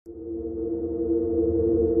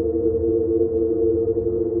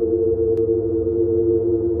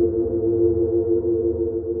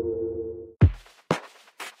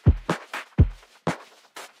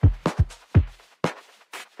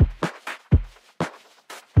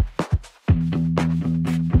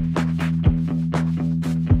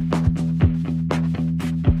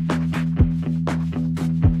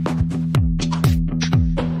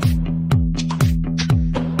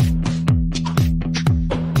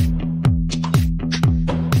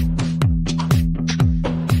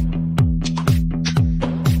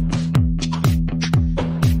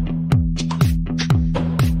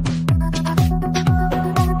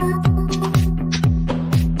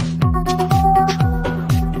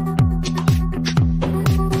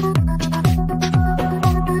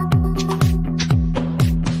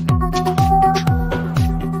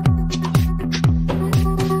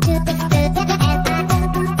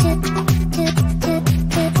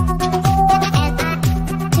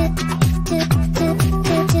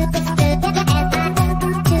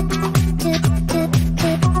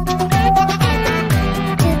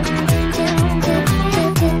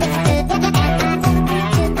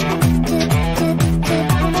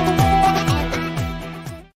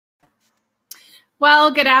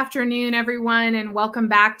Well, good afternoon, everyone, and welcome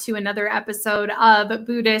back to another episode of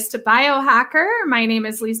Buddhist Biohacker. My name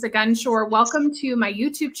is Lisa Gunshore. Welcome to my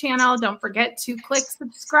YouTube channel. Don't forget to click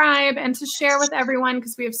subscribe and to share with everyone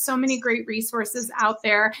because we have so many great resources out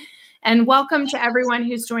there. And welcome to everyone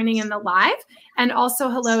who's joining in the live. And also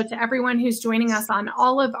hello to everyone who's joining us on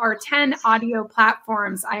all of our 10 audio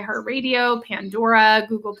platforms, iHeartRadio, Pandora,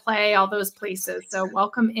 Google Play, all those places. So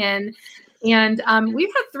welcome in. And we've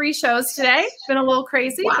had 3 shows today. It's been a little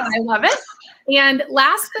crazy, but I love it. And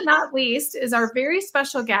last but not least is our very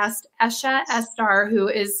special guest, Esha Estar,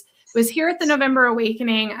 who was here at the November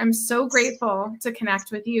Awakening. I'm so grateful to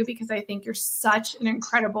connect with you because I think you're such an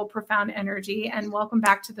incredible, profound energy. And welcome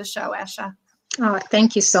back to the show, Esha. Oh,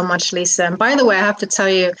 thank you so much, Lisa. And by the way, I have to tell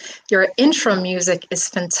you, your intro music is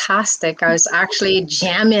fantastic. I was actually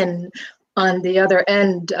jamming on the other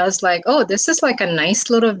end. I was like, oh, this is like a nice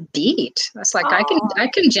little beat. I was like, I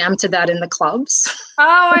can jam to that in the clubs.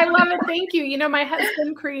 Oh, I love it. Thank you. You know, my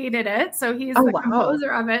husband created it. So he's the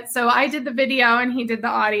composer of it. So I did the video and he did the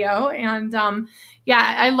audio. And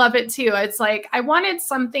yeah, I love it too. It's like, I wanted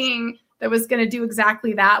something that was going to do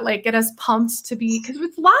exactly that, like get us pumped to be, because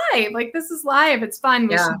it's live, like this is live, it's fun.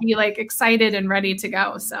 We should be like excited and ready to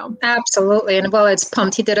go. So absolutely. And well, it's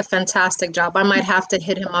pumped. He did a fantastic job. I might have to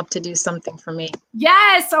hit him up to do something for me.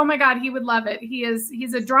 Yes. Oh my God. He would love it.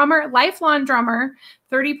 He's a drummer, lifelong drummer,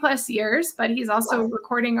 30 plus years, but he's also a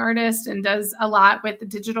recording artist and does a lot with the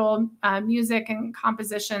digital music and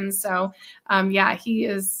composition. So yeah, he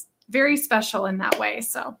is very special in that way.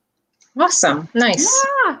 So awesome. Nice.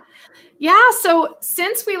 Yeah. So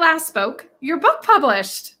since we last spoke, your book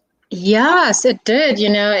published. Yes, it did. You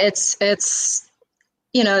know, it's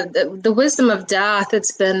you know, the wisdom of death.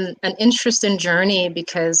 It's been an interesting journey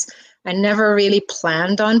because I never really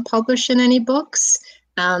planned on publishing any books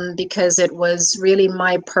because it was really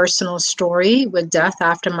my personal story with death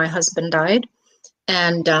after my husband died.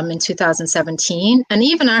 And in 2017, and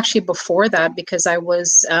even actually before that, because I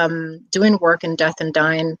was doing work in death and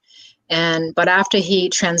dying. But after he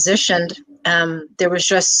transitioned, there was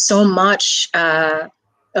just so much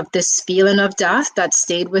of this feeling of death that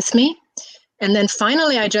stayed with me. And then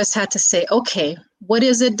finally, I just had to say, okay, what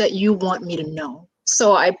is it that you want me to know?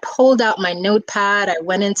 So I pulled out my notepad, I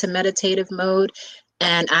went into meditative mode,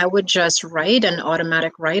 and I would just write an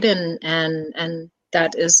automatic writing, and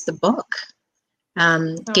that is the book.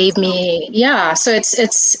 Gave me, so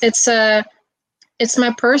it's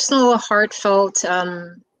my personal heartfelt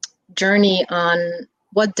journey on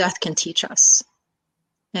what death can teach us.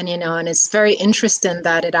 And, you know, and it's very interesting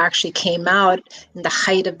that it actually came out in the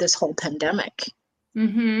height of this whole pandemic.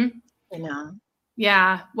 Mm-hmm. You know?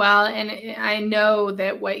 Yeah. Well, and I know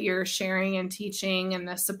that what you're sharing and teaching and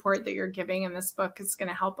the support that you're giving in this book is going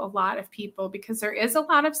to help a lot of people because there is a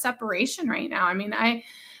lot of separation right now. I mean, I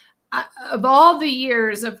of all the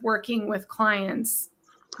years of working with clients,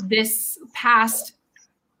 this past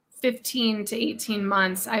 15 to 18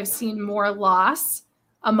 months, I've seen more loss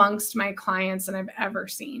amongst my clients than I've ever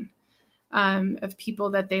seen of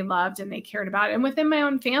people that they loved and they cared about. And within my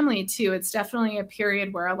own family too, it's definitely a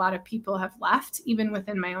period where a lot of people have left, even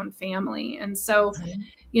within my own family. And so,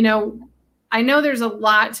 you know, I know there's a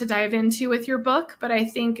lot to dive into with your book, but I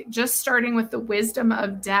think just starting with the wisdom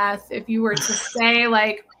of death, if you were to say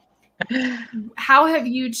like, how have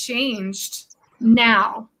you changed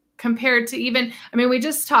now? Compared to even, I mean, we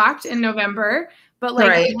just talked in November, but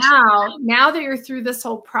like now that you're through this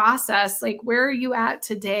whole process, like where are you at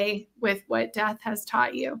today with what death has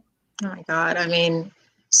taught you? Oh my God. I mean,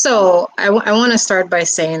 so I want to start by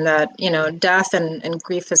saying that, you know, death and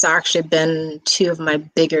grief has actually been 2 of my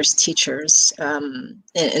biggest teachers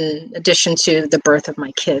in addition to the birth of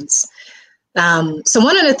my kids. So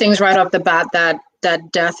one of the things right off the bat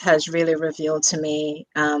that death has really revealed to me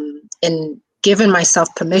in given myself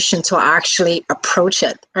permission to actually approach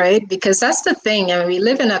it, right? Because that's the thing. I mean, we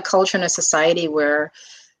live in a culture and a society where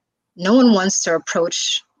no one wants to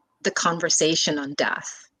approach the conversation on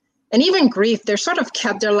death. And even grief, they're sort of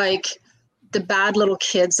kept, they're like the bad little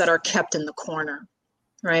kids that are kept in the corner,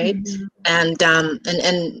 right? Mm-hmm.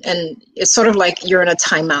 And it's sort of like you're in a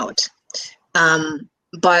timeout.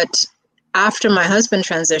 But after my husband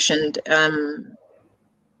transitioned,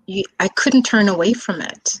 I couldn't turn away from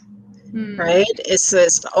it. Right?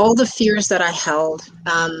 It's all the fears that I held,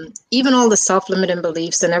 even all the self-limiting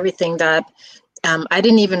beliefs and everything that I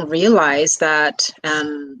didn't even realize that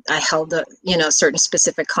I held, certain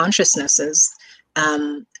specific consciousnesses.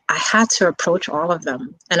 I had to approach all of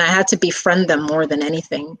them and I had to befriend them more than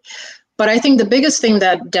anything. But I think the biggest thing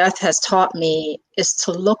that death has taught me is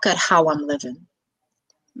to look at how I'm living.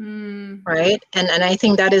 Right? And I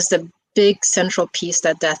think that is the big central piece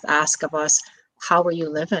that death asks of us: how are you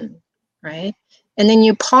living, right? And then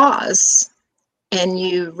you pause and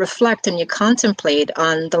you reflect and you contemplate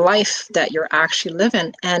on the life that you're actually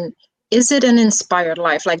living. And is it an inspired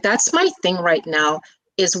life? Like, that's my thing right now,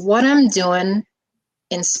 is what I'm doing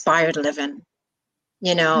inspired living,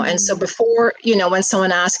 you know? And so before, you know, when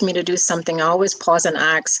someone asks me to do something, I always pause and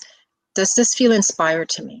ask, does this feel inspired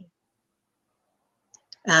to me?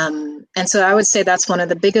 And so I would say that's one of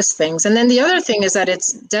the biggest things. And then the other thing is that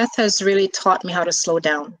death has really taught me how to slow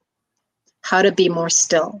down, how to be more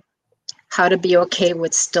still, how to be okay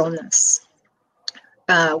with stillness,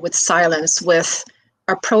 with silence, with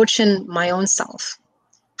approaching my own self,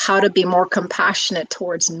 how to be more compassionate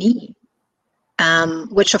towards me,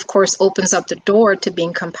 which of course opens up the door to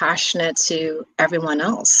being compassionate to everyone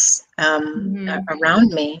else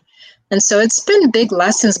around me. And so it's been big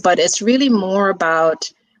lessons, but it's really more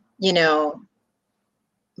about, you know,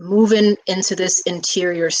 moving into this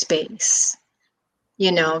interior space,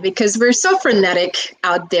 you know, because we're so frenetic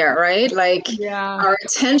out there, right? Like, our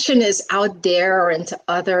attention is out there or into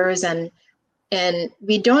others, and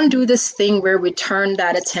we don't do this thing where we turn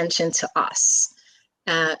that attention to us.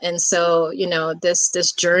 And so, you know,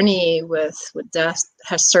 this journey with death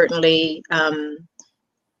has certainly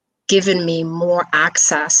given me more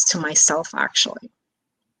access to myself, actually.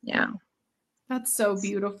 Yeah. That's so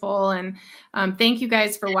beautiful. And thank you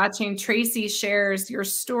guys for watching. Tracy shares your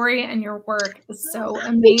story and your work is so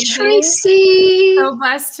amazing. Tracy! So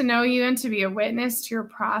blessed to know you and to be a witness to your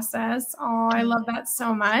process. Oh, I love that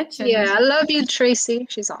so much. And yeah, I love you, Tracy.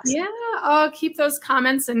 She's awesome. Yeah. Oh, keep those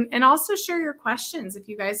comments and also share your questions if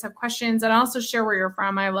you guys have questions, and also share where you're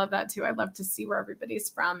from. I love that too. I love to see where everybody's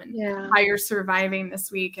from and how you're surviving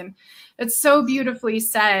this week. And it's so beautifully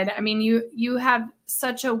said. I mean, you have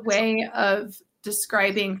such a way of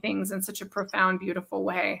describing things in such a profound, beautiful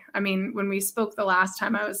way. I mean, when we spoke the last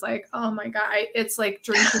time, I was like, oh my God, it's like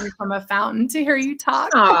drinking from a fountain to hear you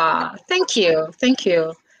talk. Ah, thank you. Thank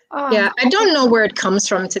you. Yeah, I don't know where it comes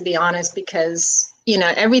from, to be honest, because, you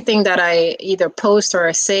know, everything that I either post or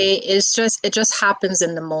I say is it just happens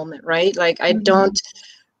in the moment, right? Like, I don't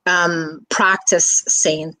practice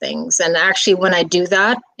saying things. And actually, when I do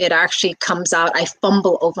that, it actually comes out, I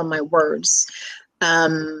fumble over my words.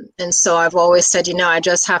 And so I've always said, you know, I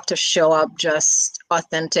just have to show up just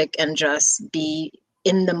authentic and just be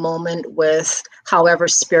in the moment with however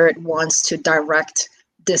spirit wants to direct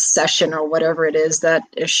this session or whatever it is that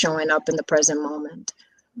is showing up in the present moment.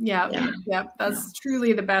 Yeah. That's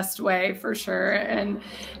truly the best way, for sure. And,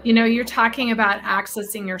 you know, you're talking about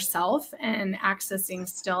accessing yourself and accessing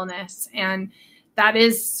stillness. And that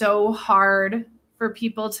is so hard for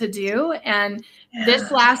people to do. And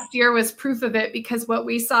this last year was proof of it, because what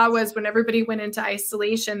we saw was when everybody went into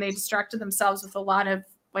isolation, they distracted themselves with a lot of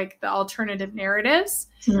like the alternative narratives.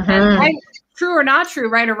 And true or not true,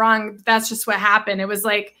 right or wrong, that's just what happened. It was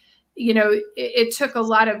like, you know, it took a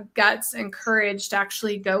lot of guts and courage to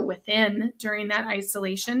actually go within during that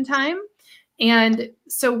isolation time. And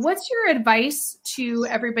so what's your advice to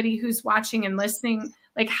everybody who's watching and listening?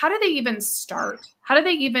 Like, how do they even start? How do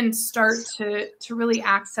they even start to really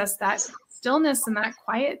access that stillness and that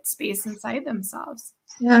quiet space inside themselves?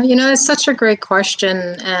 Yeah, you know, it's such a great question.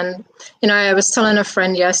 And, you know, I was telling a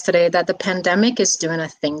friend yesterday that the pandemic is doing a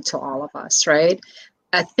thing to all of us, right?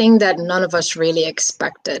 A thing that none of us really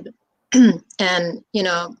expected. And, you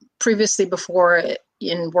know, previously, before,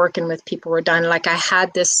 in working with people who were dying, like, I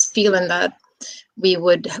had this feeling that we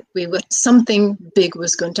would something big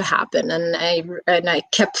was going to happen. And I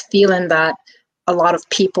kept feeling that a lot of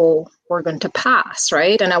people were going to pass,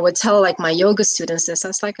 right? And I would tell like my yoga students this, I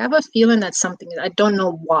was like, I have a feeling that something, I don't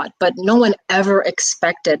know what, but no one ever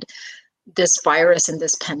expected this virus and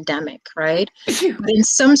this pandemic, right? But in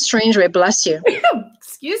some strange way, bless you.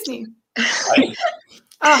 Excuse me.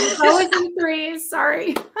 Oh, I was in 3,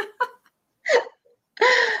 sorry.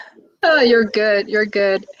 Oh, you're good. You're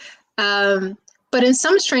good. But in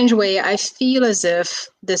some strange way, I feel as if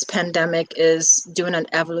this pandemic is doing an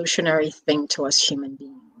evolutionary thing to us human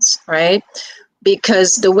beings, right?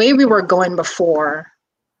 Because the way we were going before,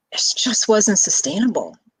 it just wasn't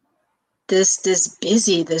sustainable. This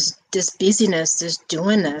busyness, this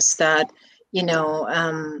doingness that, you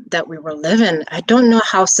know, that we were living, I don't know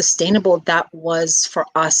how sustainable that was for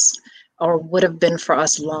us or would have been for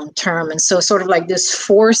us long term. And so sort of like this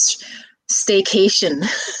forced staycation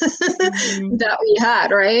that we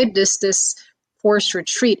had, right? This forced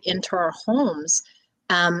retreat into our homes,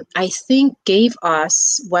 I think gave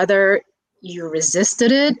us, whether you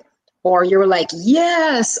resisted it or you were like,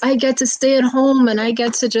 yes, I get to stay at home and I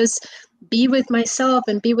get to just be with myself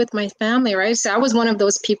and be with my family, right? So I was one of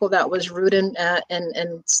those people that was rooted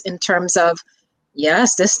in terms of,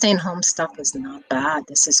 yes, this staying home stuff is not bad.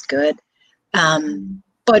 This is good.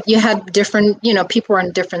 But you had different, people were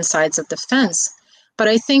on different sides of the fence. But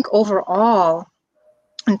I think overall,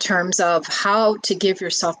 in terms of how to give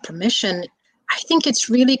yourself permission, I think it's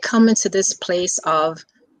really coming to this place of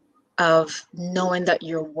knowing that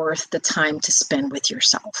you're worth the time to spend with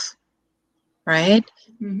yourself, right?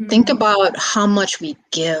 Think about how much we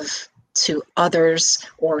give to others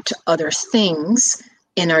or to other things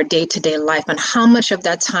in our day-to-day life, and how much of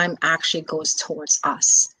that time actually goes towards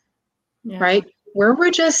us, right? Where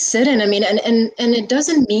we're just sitting. I mean, and it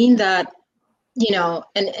doesn't mean that, and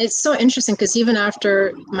it's so interesting because even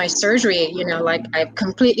after my surgery, like I've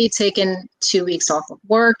completely taken 2 weeks off of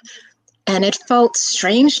work, and it felt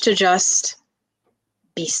strange to just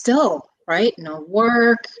be still, right? No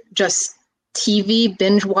work, just TV,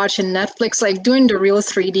 binge watching Netflix, like doing the real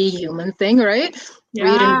 3D human thing, right?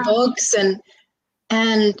 Reading books,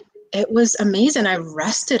 and it was amazing. I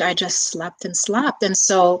rested. I just slept and slept. And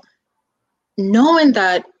so knowing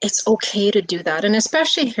that it's okay to do that, and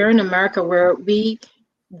especially here in America where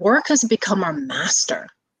work has become our master,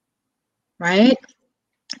 right?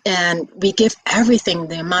 And we give everything,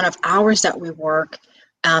 the amount of hours that we work,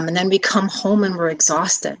 and then we come home and we're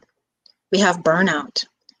exhausted. We have burnout,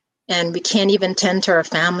 and we can't even tend to our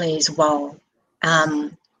families well.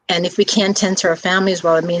 And if we can't tend to our families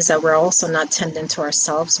well, it means that we're also not tending to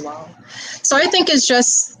ourselves well. So I think it's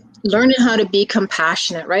just learning how to be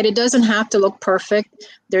compassionate, right? It doesn't have to look perfect.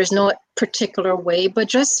 There's no particular way, but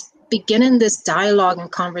just beginning this dialogue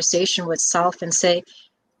and conversation with self and say,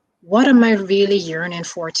 what am I really yearning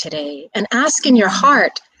for today? And ask in your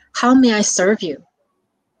heart, how may I serve you?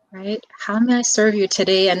 Right? How may I serve you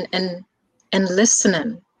today? And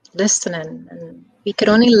listening. And we could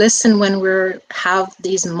only listen when we have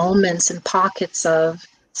these moments and pockets of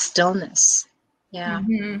stillness. Yeah.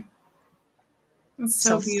 It's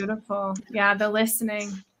so beautiful. Yeah, the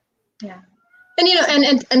listening. Yeah.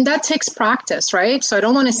 And and that takes practice, right? So I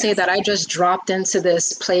don't want to say that I just dropped into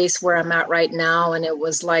this place where I'm at right now and it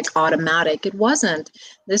was like automatic. It wasn't.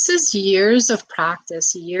 This is years of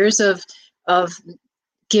practice, years of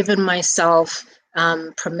giving myself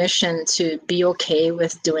permission to be okay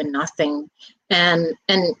with doing nothing. And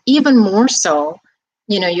even more so,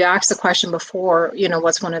 you asked the question before,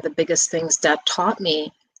 what's one of the biggest things that taught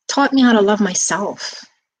me how to love myself.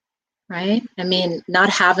 Right? I mean, not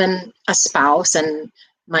having a spouse, and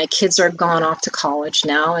my kids are gone off to college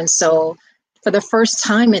now. And so for the first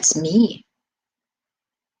time, it's me.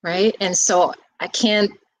 Right? And so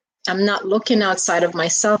I'm not looking outside of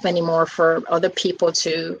myself anymore for other people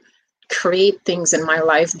to create things in my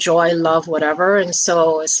life, joy, love, whatever. And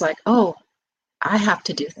so it's like, oh, I have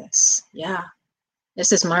to do this. Yeah.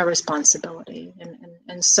 This is my responsibility.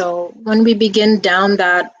 And so when we begin down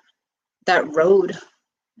that road,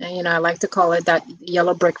 and, I like to call it that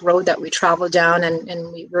yellow brick road that we travel down,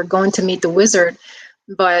 and we were going to meet the wizard,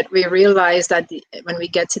 but we realized that when we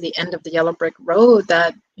get to the end of the yellow brick road,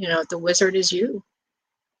 that, the wizard is you.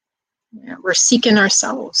 We're seeking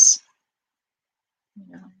ourselves.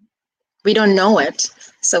 We don't know it,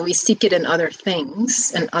 so we seek it in other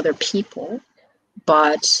things and other people,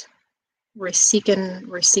 but we're seeking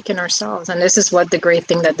ourselves. And this is what the great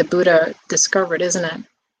thing that the Buddha discovered, isn't it?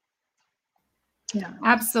 Yeah,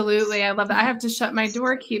 absolutely. I love that. I have to shut my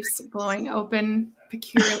door, keeps blowing open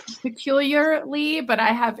peculiarly, but I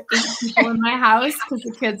have 8 people in my house because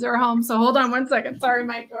the kids are home. So hold on one second. Sorry,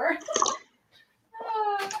 my door.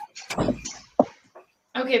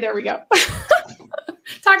 Okay, there we go.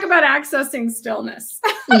 Talk about accessing stillness.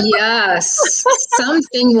 Yes,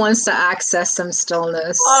 something wants to access some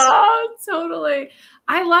stillness. Oh, totally.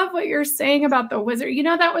 I love what you're saying about the wizard.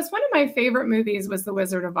 That was one of my favorite movies, was The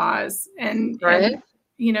Wizard of Oz. And, right.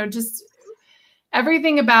 And, just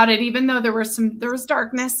everything about it, even though there was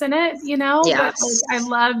darkness in it, yes.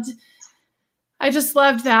 But I just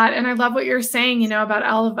loved that. And I love what you're saying, about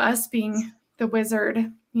all of us being the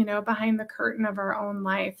wizard, behind the curtain of our own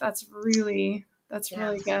life. That's really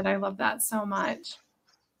good. I love that so much.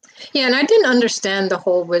 Yeah, and I didn't understand the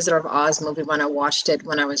whole Wizard of Oz movie when I watched it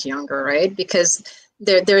when I was younger, right? Because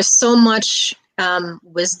there's so much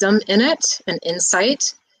wisdom in it and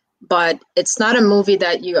insight, but it's not a movie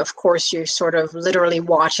that you sort of literally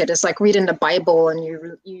watch it. It's like reading the Bible, and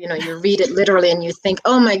you read it literally and you think,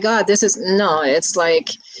 oh my God, it's like,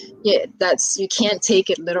 yeah, you can't take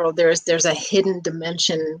it literal. There's a hidden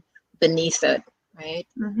dimension beneath it, right?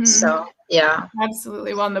 Mm-hmm. So yeah,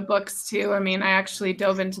 absolutely. Well, in the books too. I mean, I actually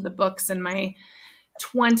dove into the books in my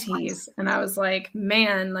 20s. And I was like,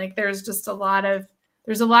 man, like there's a lot of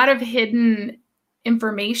hidden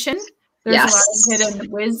information. There's a lot of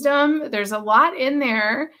hidden wisdom. There's a lot in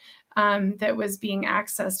there that was being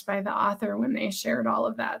accessed by the author when they shared all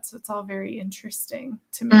of that. So it's all very interesting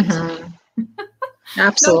to me. Mm-hmm.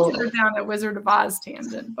 Absolutely. Not to go down a Wizard of Oz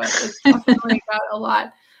tangent, but it's definitely got a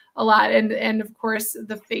lot. And of course,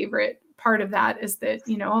 the favorite part of that is that,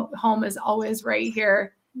 home is always right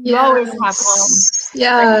here. You always have home.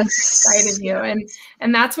 Yes. Inside of you.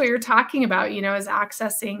 And that's what you're talking about, is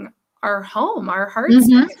accessing our home, our heart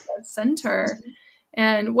center.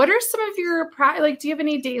 And what are some of your, do you have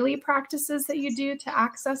any daily practices that you do to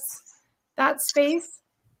access that space?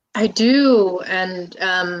 I do. And,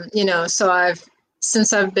 so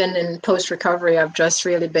since I've been in post-recovery, I've just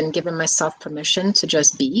really been giving myself permission to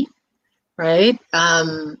just be, right?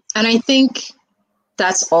 And I think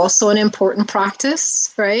that's also an important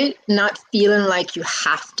practice, right? Not feeling like you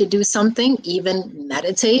have to do something, even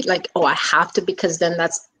meditate, like, oh, I have to, because then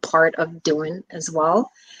that's part of doing as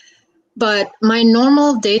well. But my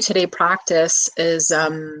normal day-to-day practice is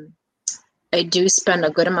I do spend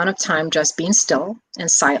a good amount of time just being still and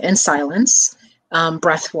in silence.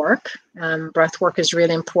 Breath work. Breath work is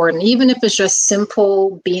really important, even if it's just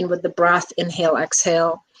simple being with the breath, inhale,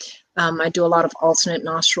 exhale. I do a lot of alternate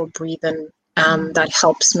nostril breathing. That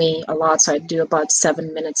helps me a lot. So I do about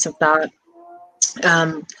 7 minutes of that.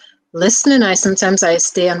 Listening, sometimes I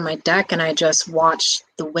stay on my deck and I just watch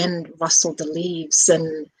the wind rustle the leaves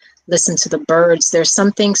and listen to the birds. There's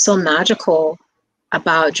something so magical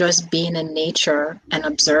about just being in nature and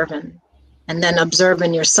observing, and then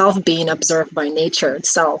observing yourself being observed by nature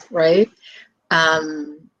itself, right?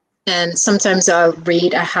 And sometimes I'll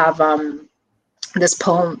read, I have this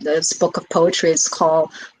book of poetry. It's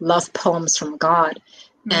called Love Poems from God.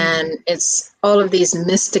 Mm-hmm. And it's all of these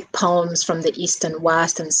mystic poems from the East and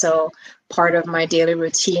West. And so part of my daily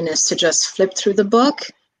routine is to just flip through the book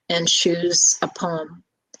and choose a poem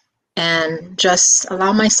and just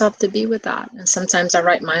allow myself to be with that. And sometimes I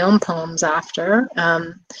write my own poems after,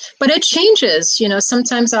 but it changes.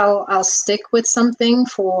 Sometimes I'll stick with something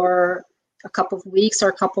for a couple of weeks or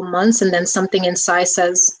a couple of months, and then something inside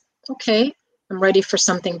says, okay, I'm ready for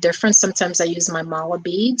something different. Sometimes I use my mala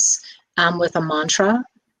beads with a mantra.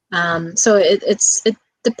 So it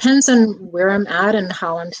depends on where I'm at and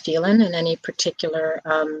how I'm feeling in any particular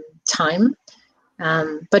time.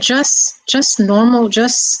 But just normal,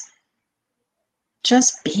 just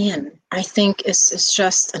being, I think is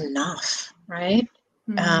just enough, right?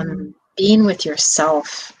 Mm-hmm. Being with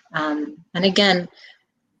yourself. And again,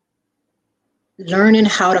 learning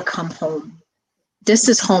how to come home. This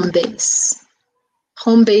is home base.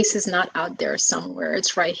 Home base is not out there somewhere.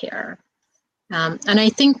 It's right here. And I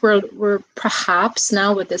think we're perhaps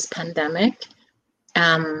now with this pandemic,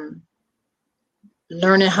 learning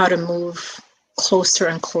how to move closer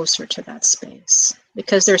and closer to that space,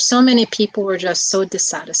 because there's so many people who are just so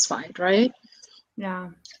dissatisfied, right? Yeah.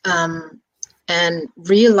 And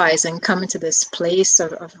coming to this place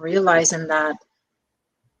of realizing that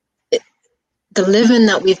the living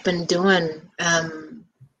that we've been doing,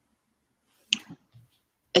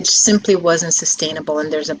 it simply wasn't sustainable,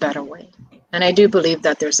 and there's a better way. And I do believe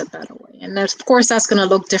that there's a better way. And of course, that's going to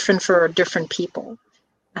look different for different people.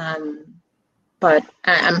 But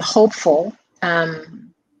I'm hopeful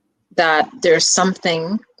that there's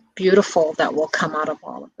something beautiful that will come out of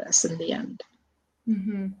all of this in the end.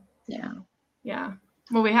 Mm-hmm. Yeah. Yeah.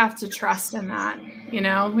 Well, we have to trust in that,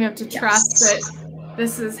 we have to trust that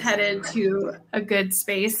this is headed to a good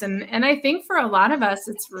space. And I think for a lot of us,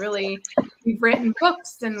 it's really, we've written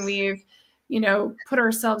books and we've, put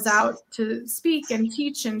ourselves out to speak and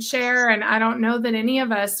teach and share. And I don't know that any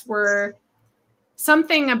of us were,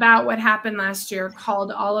 something about what happened last year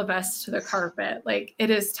called all of us to the carpet. Like,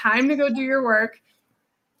 it is time to go do your work.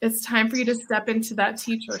 It's time for you to step into that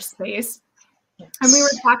teacher space. Yes. And we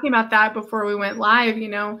were talking about that before we went live,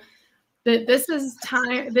 that this is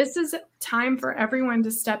time for everyone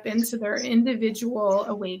to step into their individual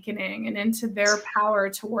awakening and into their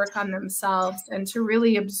power to work on themselves and to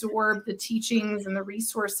really absorb the teachings and the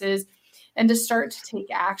resources and to start to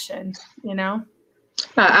take action,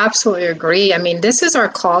 I absolutely agree. I mean, this is our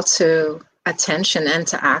call to attention and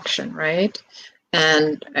to action, right?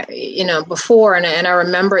 And, before, and I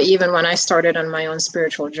remember even when I started on my own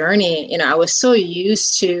spiritual journey, I was so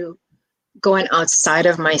used to going outside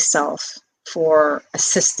of myself for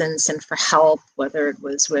assistance and for help, whether it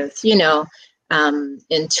was with,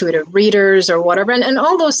 intuitive readers or whatever. And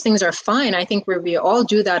all those things are fine. I think we all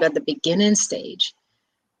do that at the beginning stage.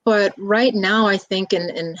 But right now, I think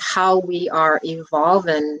in how we are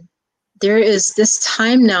evolving, there is this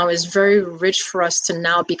time now is very rich for us to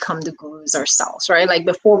now become the gurus ourselves, right? Like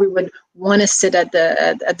before we would want to sit at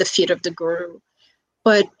the feet of the guru,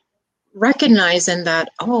 but recognizing that,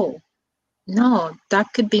 oh, no,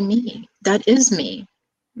 that could be me. That is me,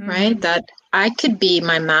 right? That I could be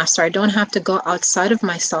my master. I don't have to go outside of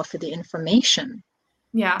myself for the information.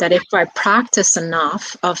 Yeah. That if I practice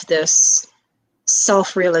enough of this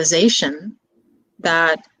self-realization,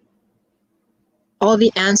 that all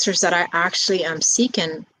the answers that I actually am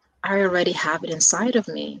seeking, I already have it inside of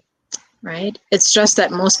me, right? It's just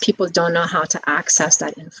that most people don't know how to access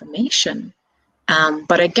that information.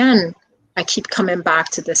 But again, I keep coming back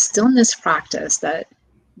to the stillness practice, that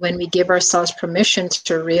when we give ourselves permission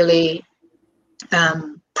to really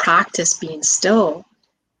practice being still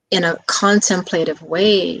in a contemplative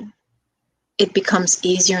way, it becomes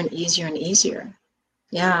easier and easier and easier.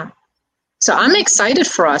 Yeah. So I'm excited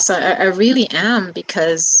for us. I really am,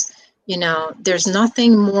 because, you know, there's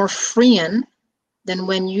nothing more freeing than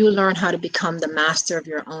when you learn how to become the master of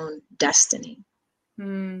your own destiny.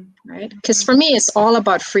 Right? Because for me, it's all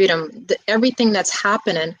about freedom. Everything that's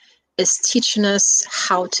happening is teaching us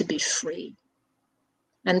how to be free.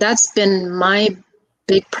 And that's been my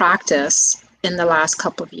big practice in the last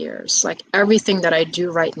couple of years. Like everything that I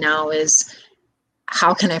do right now is,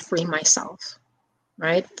 how can I free myself?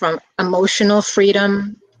 Right? From emotional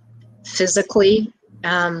freedom, physically,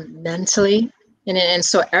 mentally, and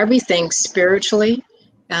so everything spiritually.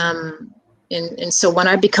 And so when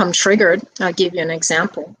I become triggered, I'll give you an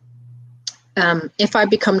example. If I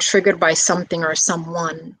become triggered by something or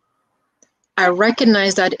someone, I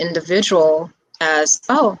recognize that individual as,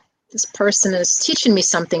 oh, this person is teaching me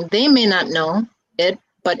something. They may not know it,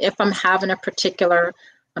 but if I'm having a particular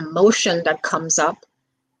emotion that comes up,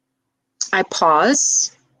 I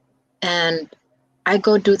pause and I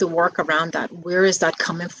go do the work around that. Where is that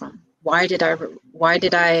coming from? Why did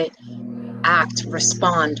I act,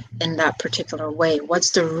 respond in that particular way?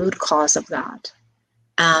 What's the root cause of that?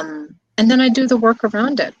 And then I do the work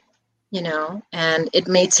around it, you know, and it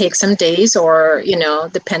may take some days, or, you know,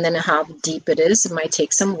 depending on how deep it is, it might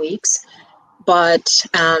take some weeks, but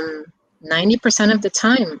 90% of the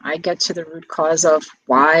time I get to the root cause of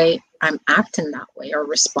why I'm acting that way or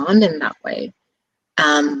responding that way.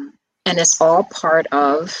 And it's all part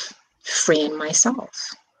of freeing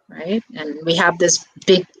myself, right? And we have this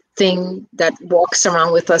big thing that walks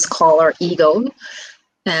around with us called our ego.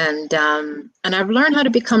 And I've learned how to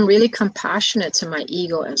become really compassionate to my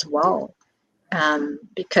ego as well.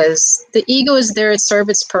 Because the ego is there to serve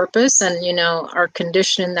its purpose, and, you know, our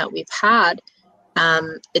conditioning that we've had,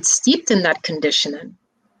 it's steeped in that conditioning.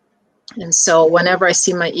 And so whenever I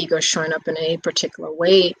see my ego showing up in any particular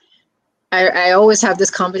way, I always have this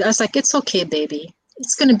conversation. I was like, it's okay, baby.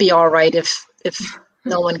 It's going to be all right if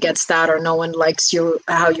no one gets that, or no one likes you,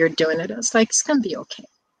 how you're doing it. It's like, it's going to be okay.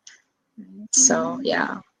 So,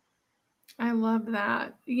 yeah. I love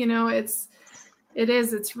that. You know, it's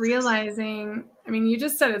realizing, I mean, you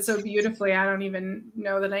just said it so beautifully. I don't even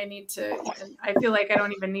know that I need to, I feel like I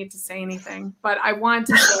don't even need to say anything, but I want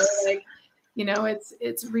to say, like, you know,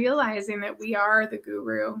 it's realizing that we are the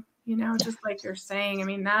guru, you know, just like you're saying. I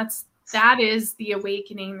mean, that is the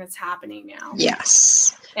awakening that's happening now.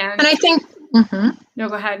 Yes. And I think, no,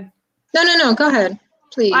 go ahead. No, go ahead,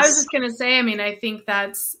 please. I was just going to say, I mean, I think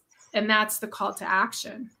that's the call to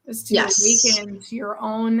action, is to awaken to your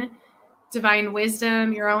own divine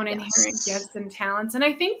wisdom, your own inherent gifts and talents. And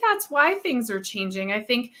I think that's why things are changing. I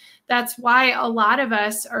think that's why a lot of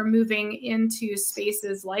us are moving into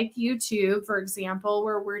spaces like YouTube, for example,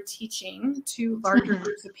 where we're teaching to larger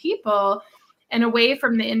groups of people and away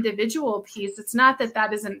from the individual piece. It's not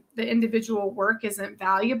that isn't, the individual work isn't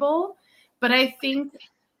valuable, but I think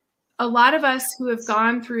a lot of us who have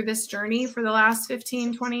gone through this journey for the last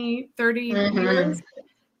 15, 20, 30 years,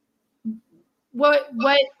 what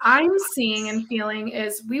I'm seeing and feeling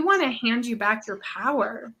is we want to hand you back your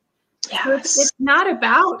power. Yes. So it's not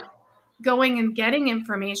about going and getting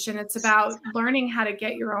information. It's about learning how to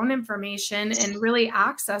get your own information and really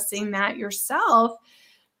accessing that yourself,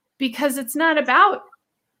 because it's not about,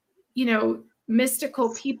 you know,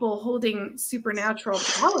 mystical people holding supernatural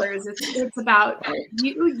powers. It's about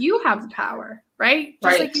you have the power, right?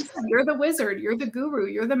 Just like you said, you're the wizard, you're the guru,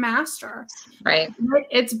 you're the master. Right.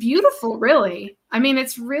 It's beautiful, really. I mean,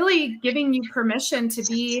 it's really giving you permission to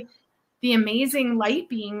be the amazing light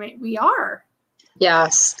being that we are.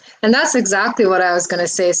 Yes. And that's exactly what I was going to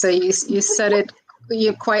say. So you said it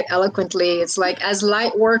quite eloquently. It's like, as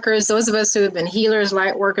light workers, those of us who have been healers,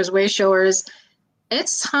 light workers, way showers,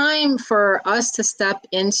 it's time for us to step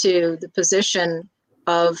into the position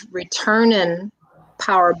of returning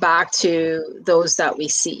power back to those that we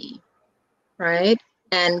see, right?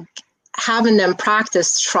 And having them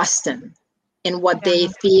practice trusting in what they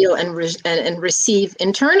feel and receive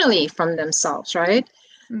internally from themselves, right?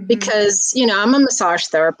 Mm-hmm. Because, you know, I'm a massage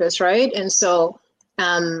therapist, right? And so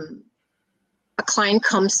a client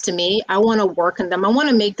comes to me, I want to work on them. I want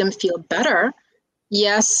to make them feel better.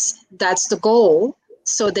 Yes, that's the goal.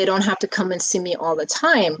 So they don't have to come and see me all the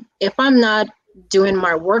time. If I'm not doing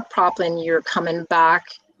my work properly and you're coming back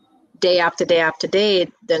day after day after day,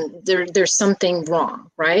 then there's something wrong,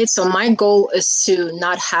 right? So my goal is to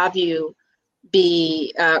not have you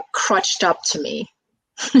be crutched up to me,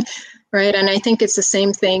 right? And I think it's the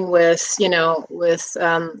same thing with, you know, with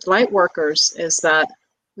light workers, is that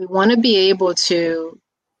we want to be able to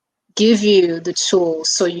give you the tools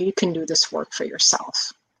so you can do this work for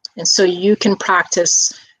yourself. And so you can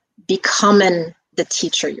practice becoming the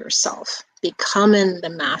teacher yourself, becoming the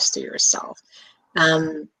master yourself.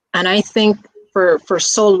 And I think for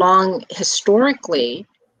so long, historically,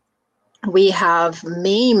 we have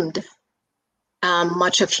maimed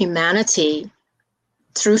much of humanity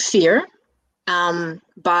through fear,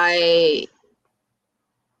 by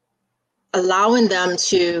allowing them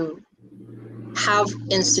to have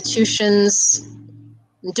institutions,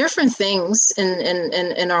 different things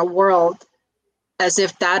in our world, as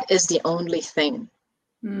if that is the only thing,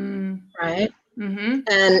 right? Mm-hmm.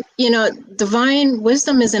 And, you know, divine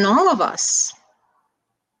wisdom is in all of us,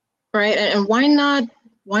 right? And why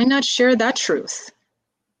not share that truth,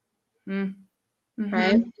 mm-hmm.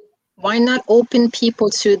 right? Why not open people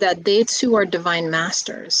to that they too are divine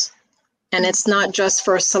masters? And it's not just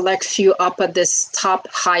for a select few up at this top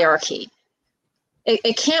hierarchy.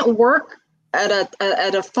 It can't work at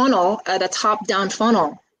a funnel, at a top-down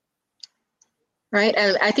funnel, right?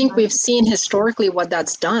 And I think we've seen historically what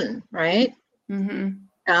that's done, right?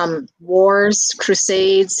 Mm-hmm. Wars,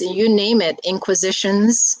 crusades, you name it,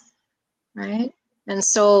 inquisitions, right? And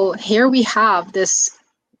so here we have this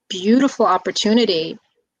beautiful opportunity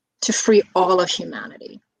to free all of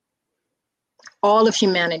humanity. All of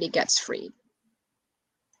humanity gets freed.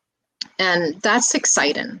 And that's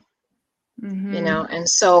exciting. Mm-hmm. You know, and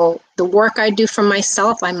so the work I do for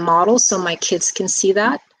myself, I model so my kids can see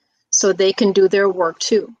that, so they can do their work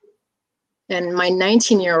too. And my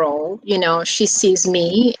 19-year-old, you know, she sees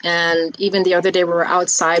me, and even the other day we were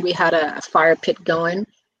outside, we had a fire pit going,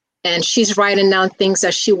 and she's writing down things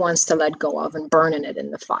that she wants to let go of and burning it in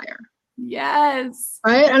the fire. Yes.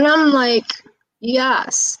 Right. And I'm like,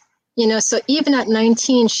 yes. You know, so even at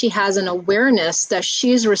 19, she has an awareness that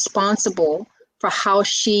she's responsible for how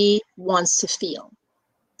she wants to feel,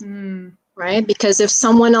 right? Because if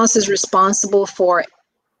someone else is responsible for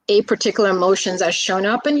a particular emotions that's shown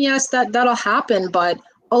up, and yes, that'll happen, but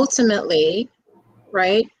ultimately,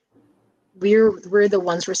 right, we're the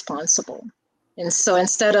ones responsible. And so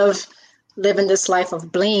instead of living this life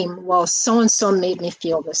of blame, well, so-and-so made me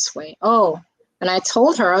feel this way. Oh, and I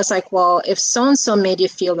told her, I was like, well, if so-and-so made you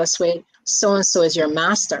feel this way, so-and-so is your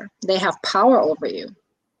master. They have power over you.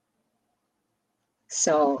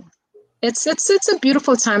 So it's a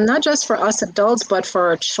beautiful time, not just for us adults, but for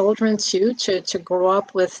our children too, to grow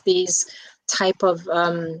up with these type of,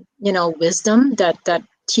 you know, wisdom that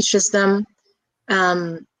teaches them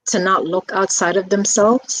to not look outside of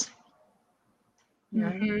themselves,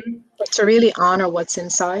 but to really honor what's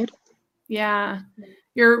inside. Yeah,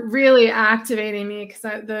 you're really activating me, because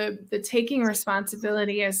the taking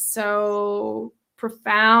responsibility is so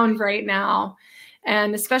profound right now.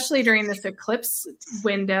 And especially during this eclipse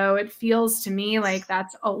window, it feels to me like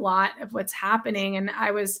that's a lot of what's happening. And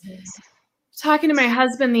I was talking to my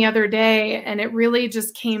husband the other day, and it really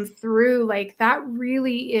just came through, like, that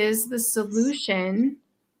really is the solution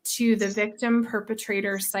to the victim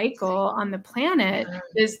perpetrator cycle on the planet,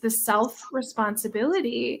 is the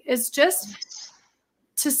self-responsibility, is just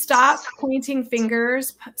to stop pointing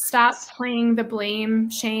fingers, stop playing the blame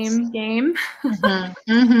shame game,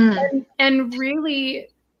 and really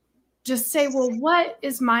just say, well, what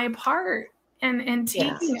is my part? And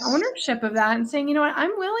taking ownership of that and saying, you know what,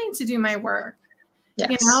 I'm willing to do my work.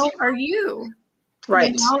 You know, are you?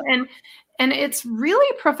 Right. You know? And it's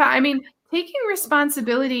really profound. I mean, taking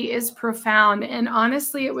responsibility is profound. And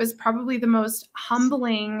honestly, it was probably the most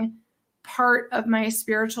humbling part of my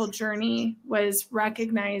spiritual journey, was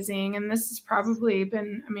recognizing, and this has probably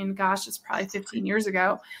been, I mean, gosh, it's probably 15 years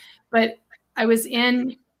ago, but I was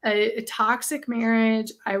in a toxic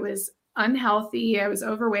marriage. I was unhealthy. I was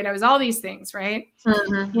overweight. I was all these things, right?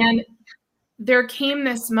 And there came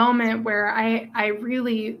this moment where I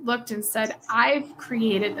really looked and said, I've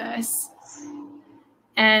created this,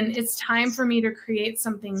 and it's time for me to create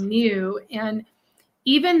something new. And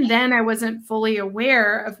even then I wasn't fully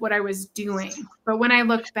aware of what I was doing. But when I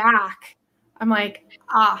look back, I'm like,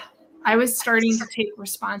 I was starting to take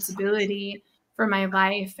responsibility for my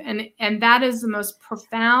life. And that is the most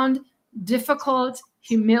profound, difficult,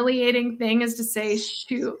 humiliating thing, is to say,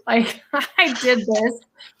 shoot, like I did this.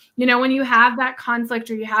 You know, when you have that conflict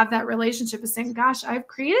or you have that relationship of saying, gosh, I've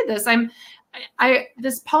created this.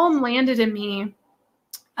 This poem landed in me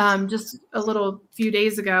just a little few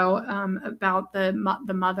days ago about the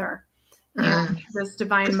mother, and this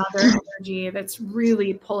divine mother energy that's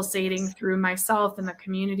really pulsating through myself and the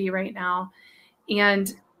community right now.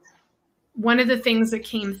 And one of the things that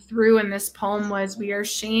came through in this poem was, we are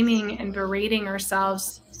shaming and berating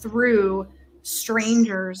ourselves through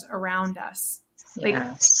strangers around us. Like,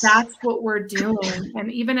 that's what we're doing.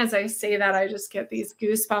 And even as I say that, I just get these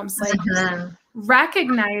goosebumps, like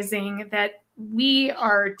recognizing that we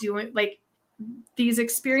are doing, like, these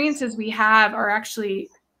experiences we have are actually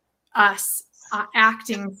us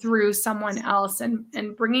acting through someone else, and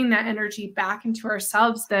bringing that energy back into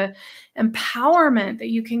ourselves, the empowerment that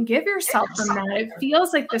you can give yourself from that. It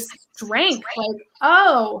feels like this strength, like,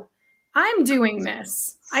 oh, I'm doing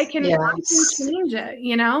this. I can change it,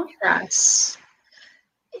 you know? Yes.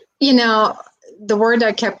 You know, the word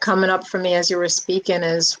that kept coming up for me as you were speaking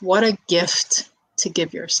is, what a gift to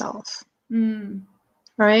give yourself.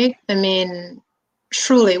 Right? I mean,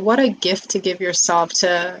 truly, what a gift to give yourself,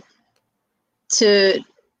 to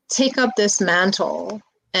take up this mantle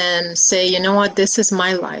and say, you know what, this is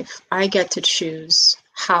my life. I get to choose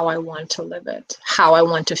how I want to live it, how I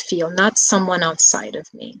want to feel, not someone outside of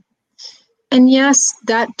me. And yes,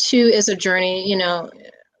 that too is a journey. You know,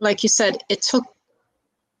 like you said, it took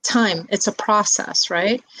time. It's a process,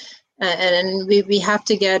 right? And we have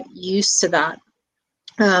to get used to that.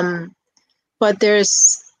 But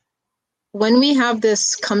when we have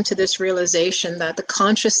come to this realization that the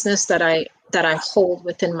consciousness that I hold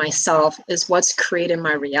within myself is what's created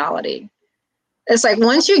my reality. It's like,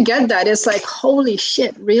 once you get that, it's like, holy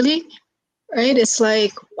shit, really? Right? It's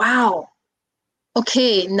like, wow.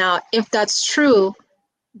 Okay, now if that's true,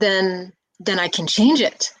 then I can change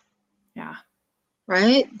it. Yeah.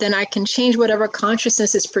 Right? Then I can change whatever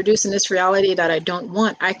consciousness is produced in this reality that I don't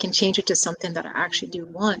want. I can change it to something that I actually do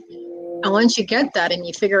want. And once you get that and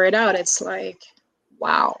you figure it out, it's like,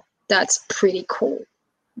 wow, that's pretty cool.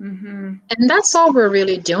 And that's all we're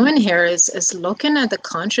really doing here is looking at the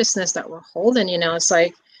consciousness that we're holding. You know, it's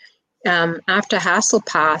like, after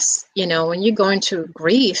Hasselpass, you know, when you go into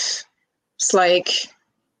grief, it's like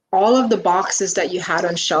all of the boxes that you had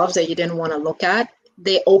on shelves that you didn't want to look at,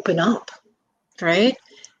 they open up. Right?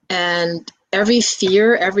 And every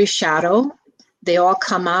fear, every shadow, they all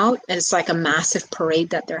come out, and it's like a massive parade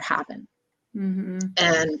that they're having.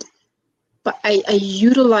 But I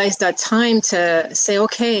utilize that time to say,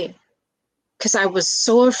 okay, because I was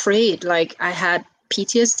so afraid. Like, I had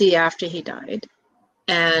PTSD after he died,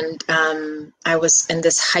 and I was in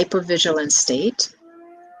this hypervigilant state.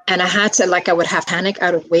 And I had to, like, I would have panic. I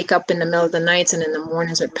would wake up in the middle of the nights and in the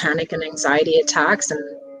mornings with panic and anxiety attacks, and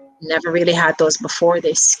never really had those before.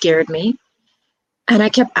 They scared me. And I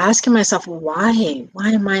kept asking myself, why? Why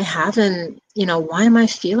am I having, you know, why am I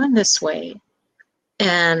feeling this way?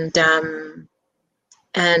 And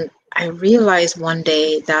I realized one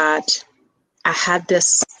day that I had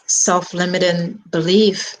this self-limiting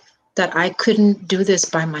belief that I couldn't do this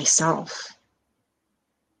by myself.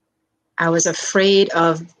 I was afraid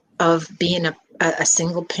of being a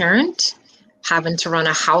single parent, having to run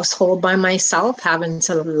a household by myself, having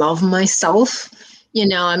to love myself. You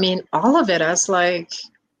know, I mean, all of it. I was like,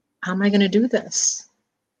 how am I going to do this?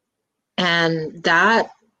 And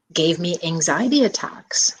that gave me anxiety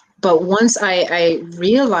attacks. But once I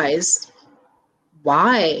realized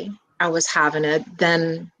why I was having it,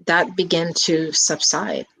 then that began to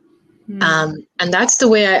subside. And that's the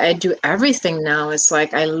way I do everything now. It's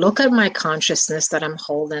like, I look at my consciousness that I'm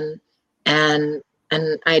holding, and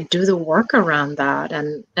I do the work around that.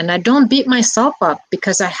 And I don't beat myself up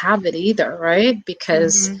because I have it either, right?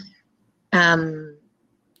 Because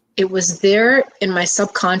it was there in my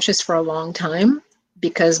subconscious for a long time,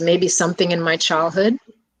 because maybe something in my childhood.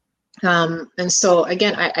 And so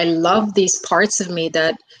again, I love these parts of me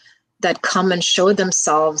that come and show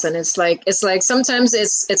themselves. And it's like sometimes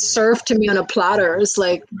it's served to me on a platter. It's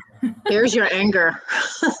like, here's your anger.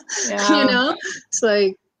 You know, it's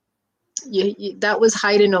like, you that was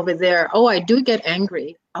hiding over there. Oh, I do get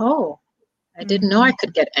angry. Oh, I didn't know I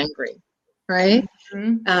could get angry. Right.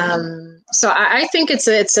 So I think it's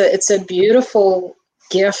a beautiful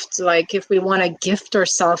gift. Like, if we want to gift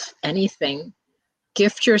ourselves anything,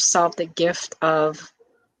 gift yourself the gift of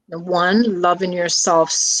One, loving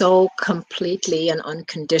yourself so completely and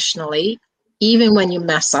unconditionally, even when you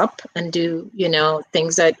mess up and do,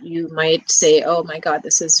 things that you might say, oh my God,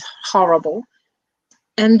 this is horrible.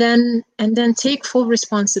 And then take full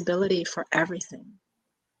responsibility for everything.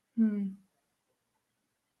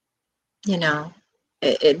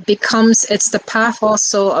 It becomes, it's the path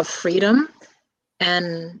also of freedom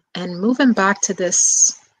and moving back to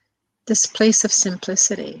this place of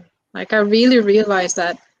simplicity. Like, I really realized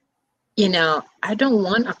that, I don't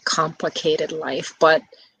want a complicated life, but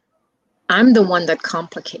I'm the one that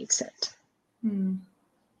complicates it.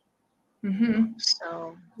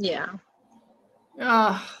 So, yeah.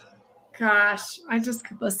 Oh, gosh, I just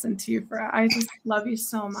could listen to you I just love you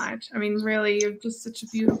so much. I mean, really, you're just such a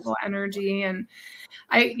beautiful energy. And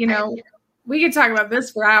we could talk about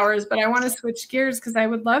this for hours, but I want to switch gears because I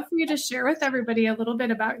would love for you to share with everybody a little bit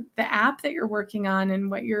about the app that you're working on and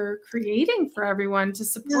what you're creating for everyone to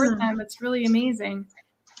support them. It's really amazing.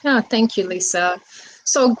 Yeah, thank you, Lisa.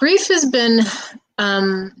 So grief has been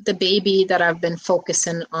the baby that I've been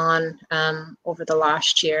focusing on over the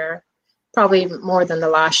last year, probably more than the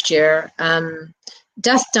last year.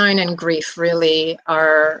 Death, dying, and grief really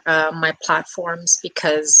are my platforms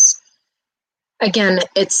because, again,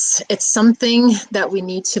 it's something that we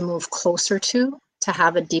need to move closer to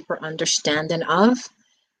have a deeper understanding of,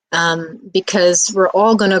 because we're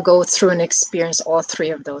all going to go through and experience all three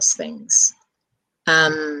of those things.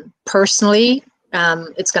 Personally,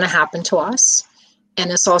 it's going to happen to us, and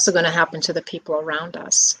it's also going to happen to the people around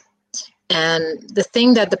us. And the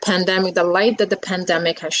thing that the light that the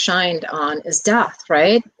pandemic has shined on is death,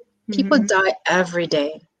 right? People die every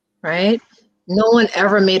day, right? No one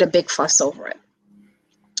ever made a big fuss over it.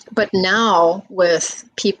 But now, with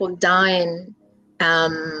people dying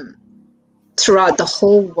throughout the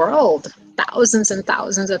whole world, thousands and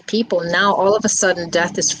thousands of people, now all of a sudden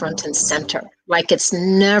death is front and center, like it's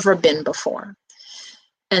never been before.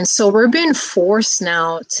 And so we're being forced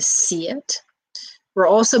now to see it. We're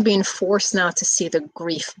also being forced now to see the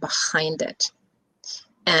grief behind it.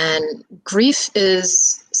 And grief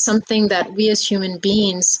is something that we as human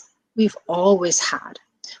beings, we've always had.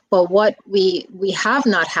 But what we have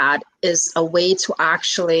not had is a way to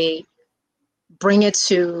actually bring it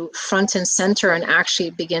to front and center and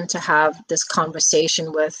actually begin to have this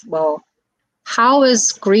conversation with, well, how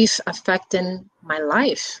is grief affecting my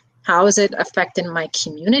life? How is it affecting my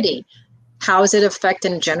community? How is it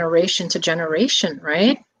affecting generation to generation,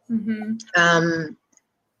 right?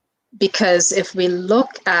 Because if we look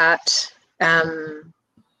at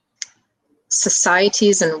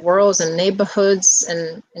societies and worlds and neighborhoods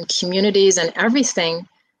and communities and everything,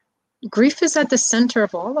 grief is at the center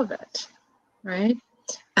of all of it, right?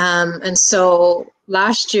 And so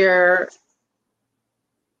last year,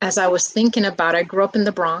 as I was thinking about, I grew up in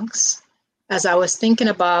the Bronx, as I was thinking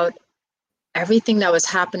about everything that was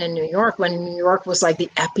happening in New York, when New York was like the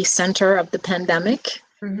epicenter of the pandemic.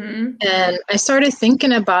 And I started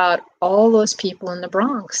thinking about all those people in the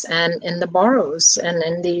Bronx and in the boroughs and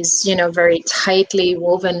in these, very tightly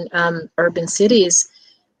woven urban cities.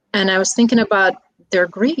 And I was thinking about their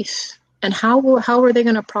grief and how were they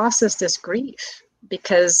going to process this grief?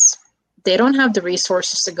 Because they don't have the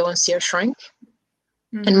resources to go and see a shrink.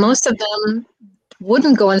 And most of them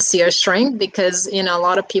wouldn't go and see a shrink because, a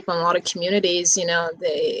lot of people in a lot of communities,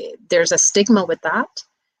 there's a stigma with that.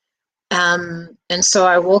 And so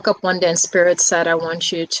I woke up one day and Spirit said, I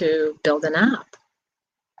want you to build an app.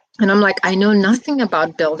 And I'm like, I know nothing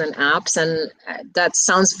about building apps, and that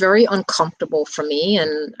sounds very uncomfortable for me,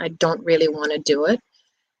 and I don't really want to do it.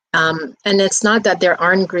 And it's not that there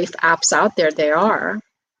aren't grief apps out there, they are,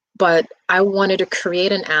 but I wanted to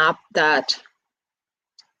create an app that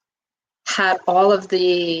had all of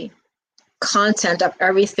the content of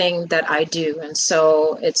everything that I do. And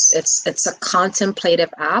so it's a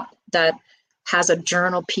contemplative app that has a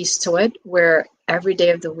journal piece to it where every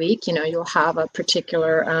day of the week, you'll have a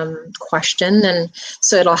particular question. And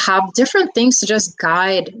so it'll have different things to just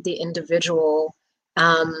guide the individual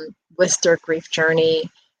with their grief journey.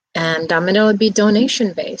 And it'll be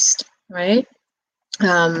donation based, right?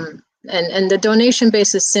 And the donation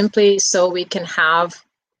base is simply so we can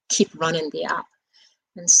keep running the app.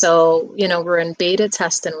 And so, we're in beta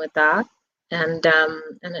testing with that. And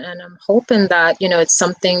I'm hoping that, it's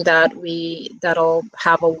something that'll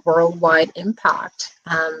have a worldwide impact,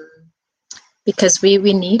 because we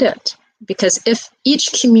need it. Because if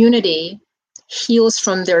each community heals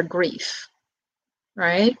from their grief,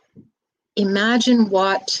 right? Imagine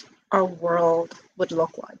what our world would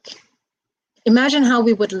look like. Imagine how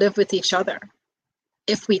we would live with each other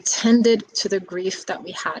if we tended to the grief that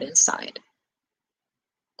we had inside.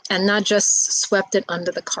 and not just swept it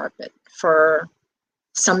under the carpet for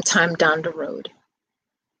some time down the road.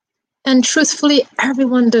 And truthfully,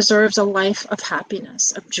 everyone deserves a life of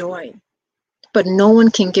happiness, of joy, but no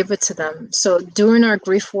one can give it to them. So doing our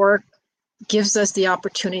grief work gives us the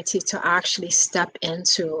opportunity to actually step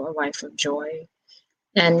into a life of joy.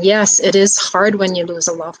 And yes, it is hard when you lose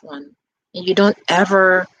a loved one. You don't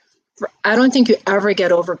ever, I don't think you ever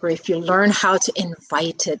get over grief. You learn how to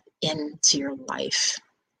invite it into your life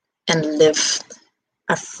and live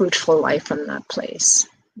a fruitful life from that place.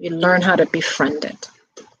 You learn how to befriend it.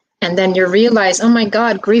 And then you realize, oh my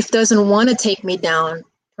God, grief doesn't want to take me down,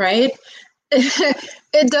 right?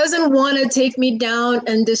 It doesn't want to take me down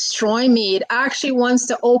and destroy me. It actually wants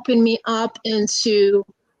to open me up into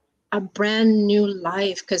a brand new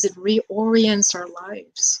life because it reorients our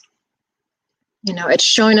lives. You know, it's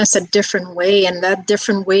showing us a different way, and that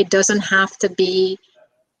different way doesn't have to be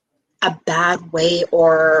a bad way,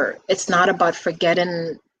 or it's not about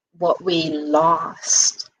forgetting what we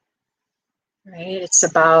lost. Right? It's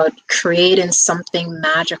about creating something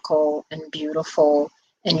magical and beautiful,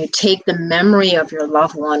 and you take the memory of your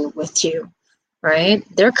loved one with you, right?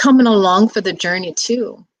 They're coming along for the journey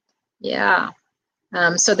too. Yeah.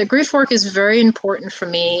 So the grief work is very important for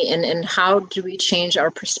me, and how do we change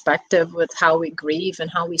our perspective with how we grieve and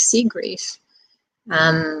how we see grief.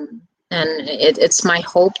 And it's my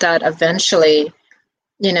hope that eventually,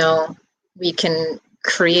 you know, we can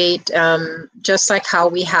create, just like how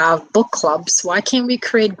we have book clubs, why can't we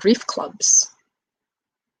create grief clubs?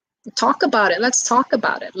 Talk about it. Let's talk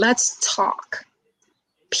about it. Let's talk.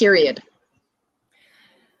 Period.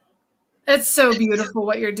 It's so beautiful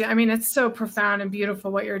what you're doing. I mean, it's so profound and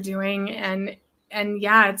beautiful what you're doing. And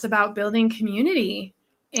yeah, it's about building community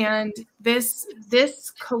and this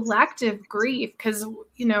collective grief. Because,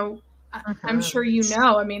 you know, I'm sure you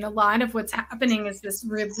know, I mean, a lot of what's happening is this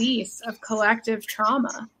release of collective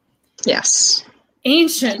trauma. Yes.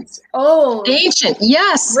 Ancient, old. Ancient,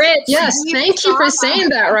 yes. Rich. Yes, thank you for saying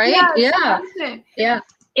that, right? Yes, yeah. Yeah.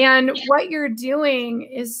 And what you're doing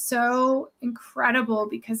is so incredible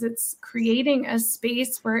because it's creating a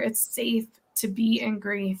space where it's safe to be in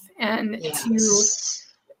grief and to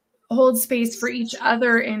hold space for each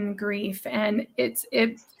other in grief. And it's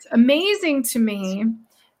amazing to me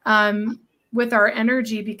with our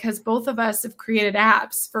energy, because both of us have created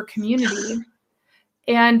apps for community,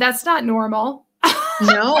 and that's not normal. No,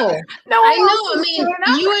 I know. I mean,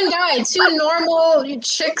 you and I, two normal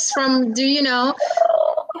chicks from,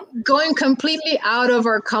 going completely out of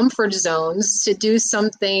our comfort zones to do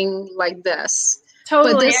something like this.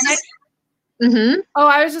 Totally. But this is, Oh,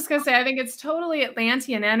 I was just going to say, I think it's totally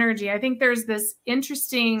Atlantean energy. I think there's this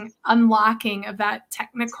interesting unlocking of that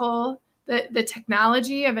the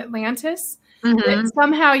technology of Atlantis that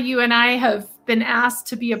somehow you and I have been asked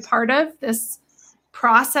to be a part of, this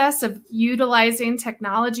process of utilizing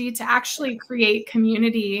technology to actually create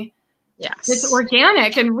community. Yes. It's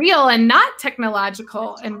organic and real and not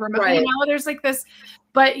technological and remote. Right. You know, there's like this.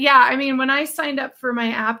 But yeah, I mean, when I signed up for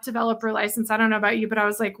my app developer license, I don't know about you, but I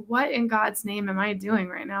was like, what in God's name am I doing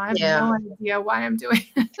right now? I have no idea why I'm doing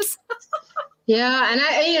this. Yeah, and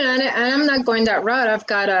I'm not going that route. I've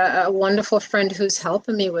got a wonderful friend who's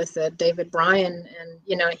helping me with it, David Bryan,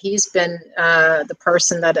 and he's been the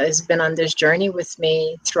person that has been on this journey with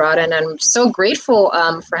me throughout, and I'm so grateful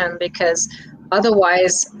for him, because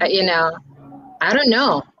otherwise, I don't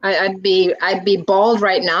know, I'd be bald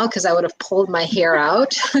right now because I would have pulled my hair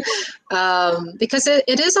out, because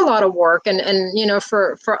it is a lot of work, and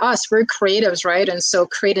for us, we're creatives, right? And so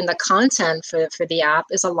creating the content for the app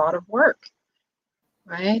is a lot of work.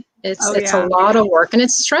 Right. It's a lot of work, and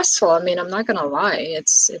it's stressful. I mean, I'm not going to lie.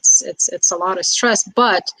 It's a lot of stress,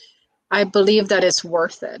 but I believe that it's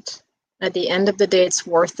worth it. At the end of the day, it's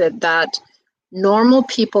worth it that normal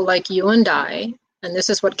people like you and I, and this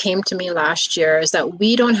is what came to me last year, is that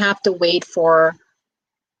we don't have to wait for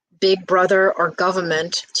Big Brother or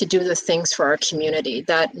government to do the things for our community,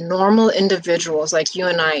 that normal individuals like you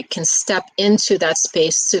and I can step into that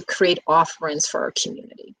space to create offerings for our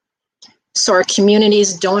community. So our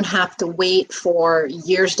communities don't have to wait for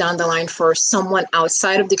years down the line for someone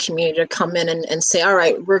outside of the community to come in and say, all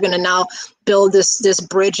right, we're going to now build this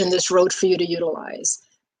bridge and this road for you to utilize.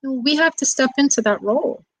 We have to step into that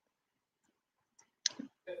role.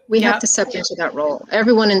 We have to step into that role.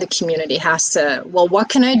 Everyone in the community has to, well, what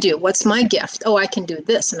can I do? What's my gift? Oh, I can do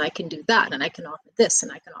this, and I can do that, and I can offer this,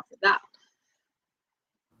 and I can offer that.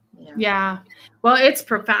 Yeah. Well, it's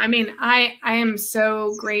profound. I mean, I am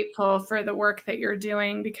so grateful for the work that you're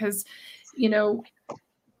doing, because,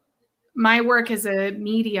 my work as a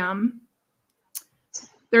medium,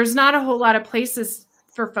 there's not a whole lot of places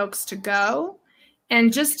for folks to go,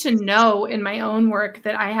 and just to know in my own work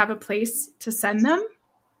that I have a place to send them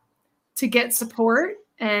to get support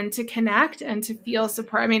and to connect and to feel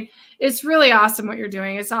support. I mean, it's really awesome what you're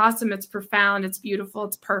doing. It's awesome. It's profound. It's beautiful.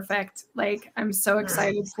 It's perfect. Like, I'm so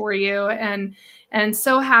excited for you, and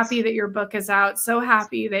so happy that your book is out. So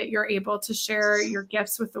happy that you're able to share your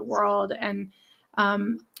gifts with the world, and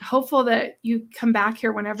hopeful that you come back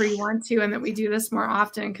here whenever you want to, and that we do this more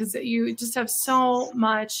often, because you just have so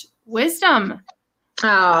much wisdom.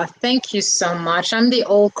 Oh, thank you so much. I'm the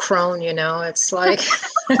old crone, it's like.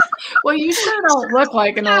 Well, you sure don't look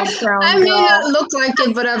like an old crone. I may not look like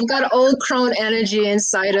it, but I've got old crone energy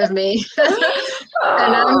inside of me.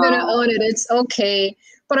 And I'm going to own it. It's okay.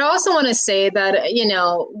 But I also want to say that,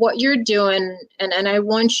 what you're doing, and I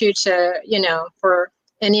want you to, for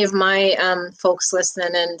any of my folks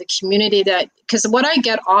listening and the community, because what I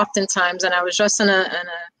get oftentimes, and I was just in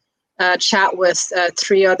a chat with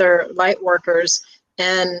 3 other light workers,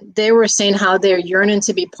 and they were saying how they're yearning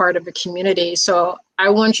to be part of a community. So I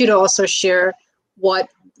want you to also share what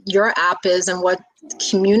your app is and what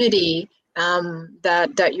community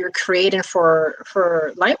that you're creating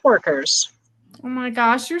for light workers. Oh my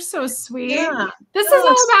gosh, you're so sweet. Yeah. This is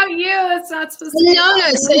all about you. It's not supposed to be. No,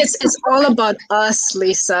 it's all about us,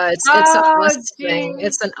 Lisa. It's an us thing.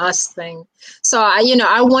 It's an us thing. So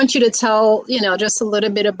I want you to tell, just a little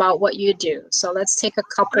bit about what you do. So let's take a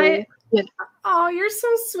couple. Oh, you're so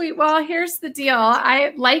sweet. Well, here's the deal.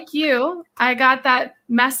 I got that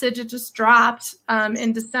message. It just dropped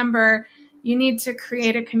in December. You need to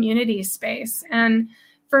create a community space. And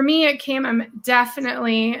for me, I'm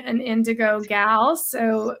definitely an indigo gal.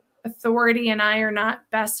 So authority and I are not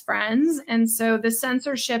best friends. And so the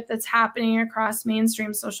censorship that's happening across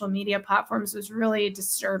mainstream social media platforms was really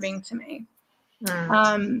disturbing to me.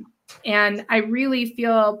 And I really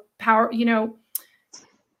feel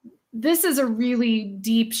this is a really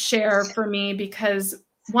deep share for me, because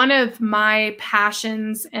one of my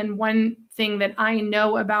passions and one thing that I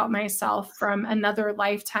know about myself from another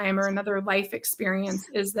lifetime or another life experience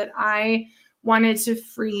is that I wanted to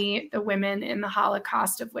free the women in the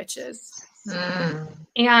Holocaust of witches.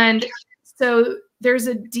 And so there's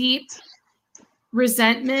a deep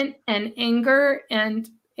resentment and anger and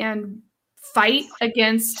fight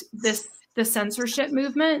against the censorship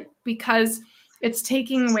movement, because it's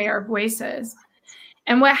taking away our voices.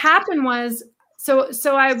 And what happened was, so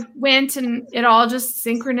I went, and it all just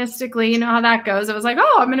synchronistically, you know how that goes. I was like,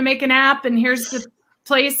 oh, I'm going to make an app, and here's the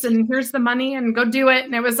place, and here's the money, and go do it.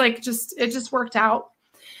 And it was like, it just worked out.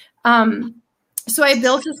 So I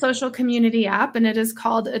built a social community app, and it is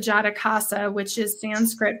called Ajatakasa, which is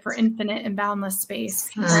Sanskrit for infinite and boundless space.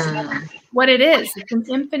 What it is, it's an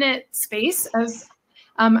infinite space of,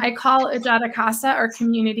 I call Ajatakasa our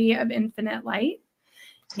community of infinite light.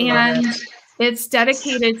 And it's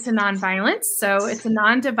dedicated to nonviolence. So it's a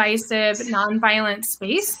non-divisive, nonviolent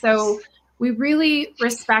space. So we really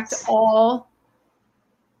respect all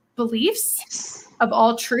beliefs, of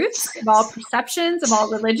all truths, of all perceptions, of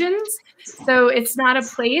all religions. So it's not a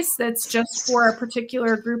place that's just for a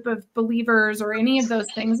particular group of believers or any of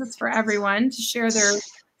those things. It's for everyone to share their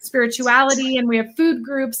spirituality. And we have food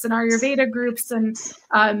groups and Ayurveda groups and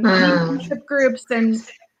leadership groups and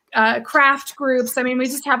craft groups. I mean, we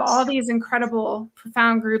just have all these incredible,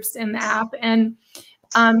 profound groups in the app, and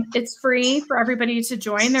it's free for everybody to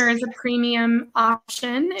join. There is a premium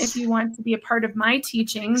option if you want to be a part of my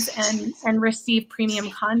teachings and receive premium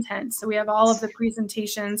content. So we have all of the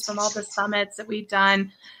presentations from all the summits that we've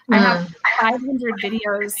done. I have 500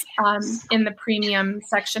 videos in the premium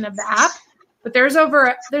section of the app, but there's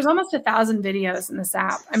almost 1,000 videos in this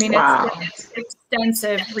app. I mean, it's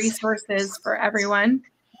extensive resources for everyone.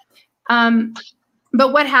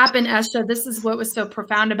 But what happened, Esha, this is what was so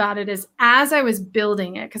profound about it, is as I was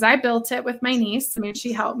building it, because I built it with my niece. I mean,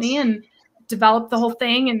 she helped me and developed the whole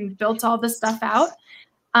thing and built all the stuff out.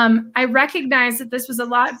 I recognized that this was a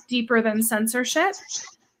lot deeper than censorship.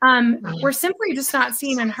 We're simply just not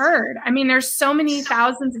seen and heard. I mean, there's so many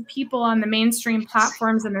thousands of people on the mainstream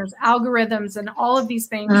platforms, and there's algorithms and all of these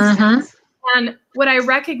things. And what I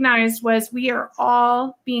recognized was we are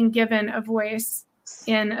all being given a voice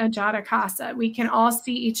in Ajatakasa. We can all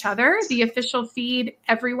see each other. The official feed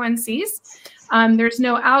everyone sees. There's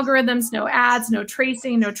no algorithms, no ads, no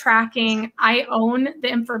tracing, no tracking. I own the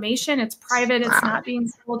information. It's private. It's not being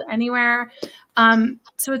sold anywhere.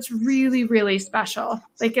 So it's really, really special.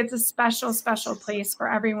 Like, it's a special, special place for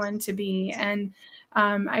everyone to be. And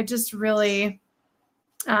I just really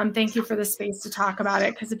thank you for the space to talk about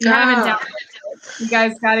it. Because if you haven't downloaded it, you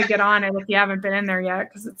guys got to get on it if you haven't been in there yet,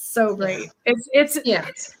 because it's so great. It's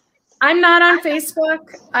I'm not on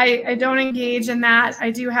Facebook. I don't engage in that.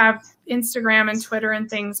 I do have Instagram and Twitter and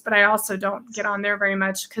things, but I also don't get on there very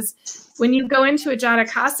much, because when you go into Ajata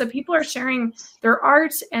Casa, people are sharing their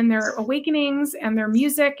art and their awakenings and their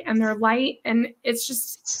music and their light. And it's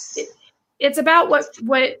just, it's about what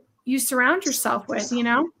you surround yourself with, you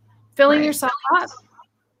know, filling yourself up.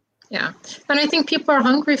 Yeah. And I think people are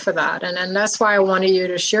hungry for that. And that's why I wanted you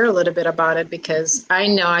to share a little bit about it, because I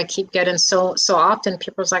know I keep getting so often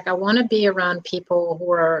people's like, I want to be around people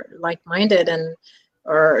who are like-minded and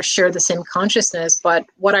or share the same consciousness. But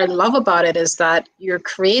what I love about it is that you're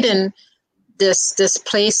creating this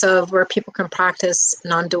place of where people can practice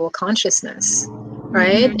non-dual consciousness,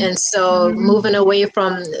 right? Mm-hmm. And so moving away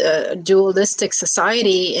from a dualistic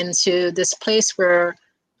society into this place where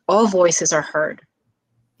all voices are heard.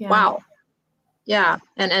 Yeah. Wow. Yeah.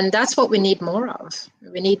 And that's what we need more of.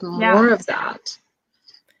 We need more of that.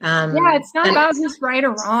 Yeah, it's not about who's right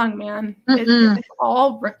or wrong, man. It's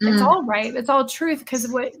all right. It's all truth, because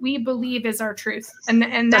what we believe is our truth.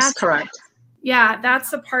 And that's correct. Yeah, that's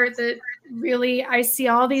the part that really I see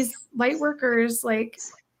all these light workers, like,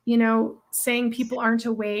 you know, saying people aren't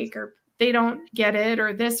awake or they don't get it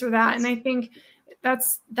or this or that. And I think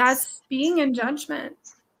that's being in judgment.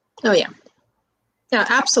 Oh, yeah. Yeah,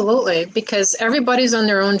 absolutely. Because everybody's on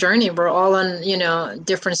their own journey. We're all on, you know,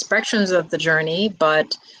 different spectrums of the journey.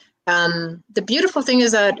 But the beautiful thing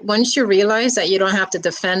is that once you realize that you don't have to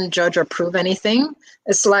defend, judge, or prove anything,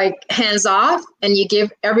 it's like hands off, and you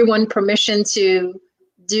give everyone permission to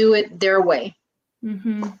do it their way.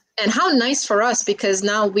 Mm-hmm. And how nice for us, because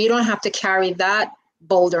now we don't have to carry that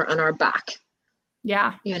boulder on our back.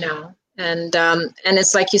 Yeah. You know, and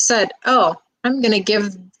it's like you said, oh, I'm going to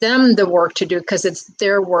give them the work to do because it's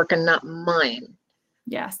their work and not mine.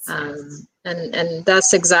 Yes. And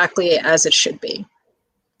that's exactly as it should be.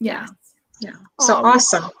 Yeah. Yeah. So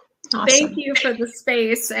awesome. Thank you for the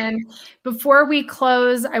space. And before we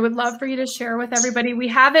close, I would love for you to share with everybody. We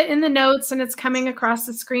have it in the notes and it's coming across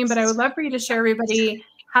the screen, but I would love for you to share everybody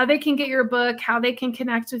how they can get your book, how they can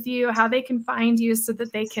connect with you, how they can find you so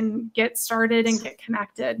that they can get started and get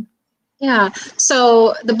connected. Yeah,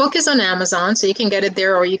 so the book is on Amazon, so you can get it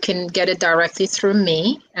there, or you can get it directly through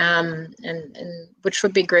me, and which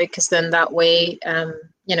would be great, because then that way,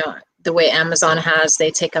 you know, the way Amazon has,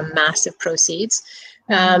 they take a massive proceeds.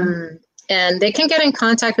 And they can get in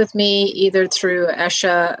contact with me either through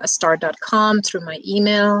eshaastar.com, through my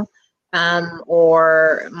email,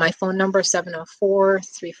 or my phone number,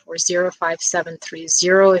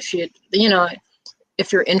 704-340-5730.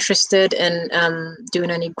 If you're interested in doing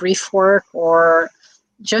any grief work, or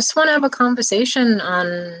just want to have a conversation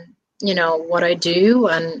on, you know, what I do.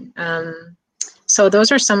 And so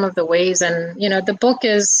those are some of the ways. And, you know, the book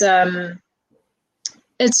is,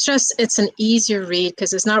 it's an easier read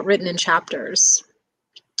because it's not written in chapters.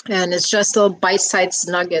 And it's just little bite-sized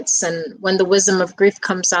nuggets. And when The Wisdom of Grief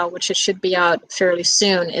comes out, which it should be out fairly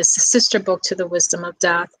soon, is the sister book to The Wisdom of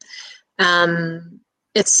Death.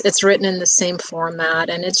 It's written in the same format,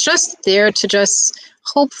 and it's just there to just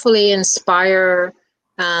hopefully inspire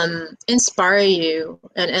you,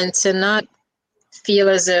 and to not feel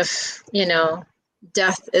as if, you know,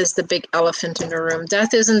 death is the big elephant in the room.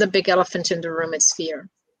 Death isn't the big elephant in the room, it's fear.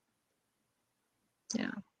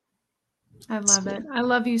 Yeah. I love it. I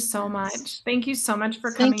love you so much. Thank you so much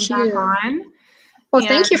for coming back on. Well,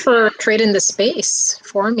 thank you for creating the space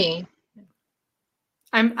for me.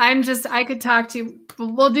 I could talk to you.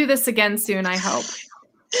 We'll do this again soon, I hope.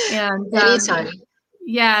 And anytime.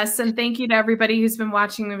 Yes. And thank you to everybody who's been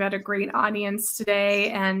watching. We've had a great audience today.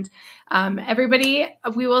 And everybody,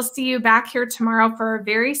 we will see you back here tomorrow for a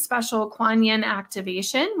very special Kuan Yin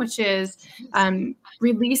activation, which is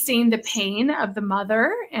releasing the pain of the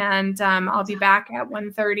mother. And I'll be back at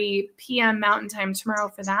 1:30 p.m. Mountain Time tomorrow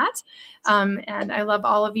for that. And I love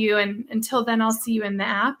all of you. And until then, I'll see you in the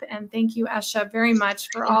app. And thank you, Esha, very much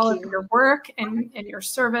for all of your work and your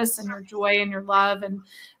service and your joy and your love. And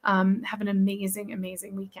have an amazing,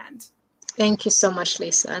 amazing weekend. Thank you so much,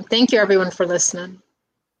 Lisa. And thank you, everyone, for listening.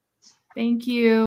 Thank you.